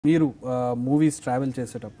మీరు movies travel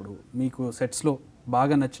చేసేటప్పుడు మీకు సెట్స్ లో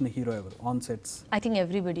బాగా నచ్చిన హీరో ఎవరు on sets? I think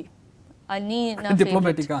everybody.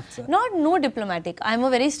 Diplomatic answer. No diplomatic. I'm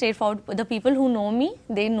a very straightforward. The people who know me,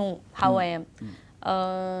 they know how I am.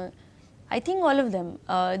 I think all of them.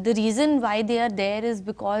 The reason why they are there is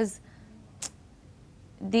because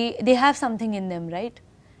they have something in them, right?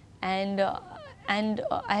 And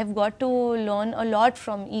I have got to learn a lot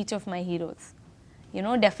from each of my heroes. You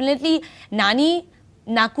know, definitely Nani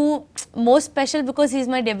Naku most special because he's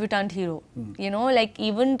my debutant hero. You know, like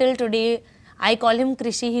even till today I call him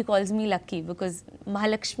Krishi, he calls me Lucky because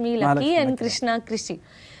Mahalakshmi Lucky and Krishna Krishi.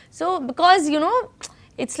 So because you know,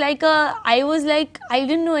 it's like I was like, I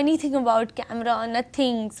didn't know anything about camera,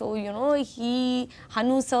 nothing. So you know,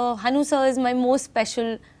 Hanu sir is my most special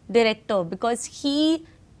director because he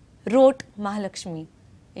wrote Mahalakshmi.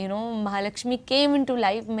 You know, Mahalakshmi came into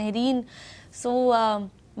life, Mehreen. So,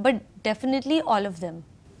 but definitely all of them.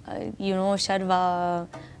 You know, Sharva,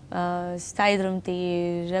 Saidramte,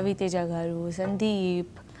 Ravi Teja Garu, Sandeep,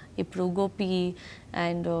 Ipru Gopi,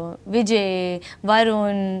 and Vijay,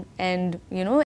 Varun, and you know.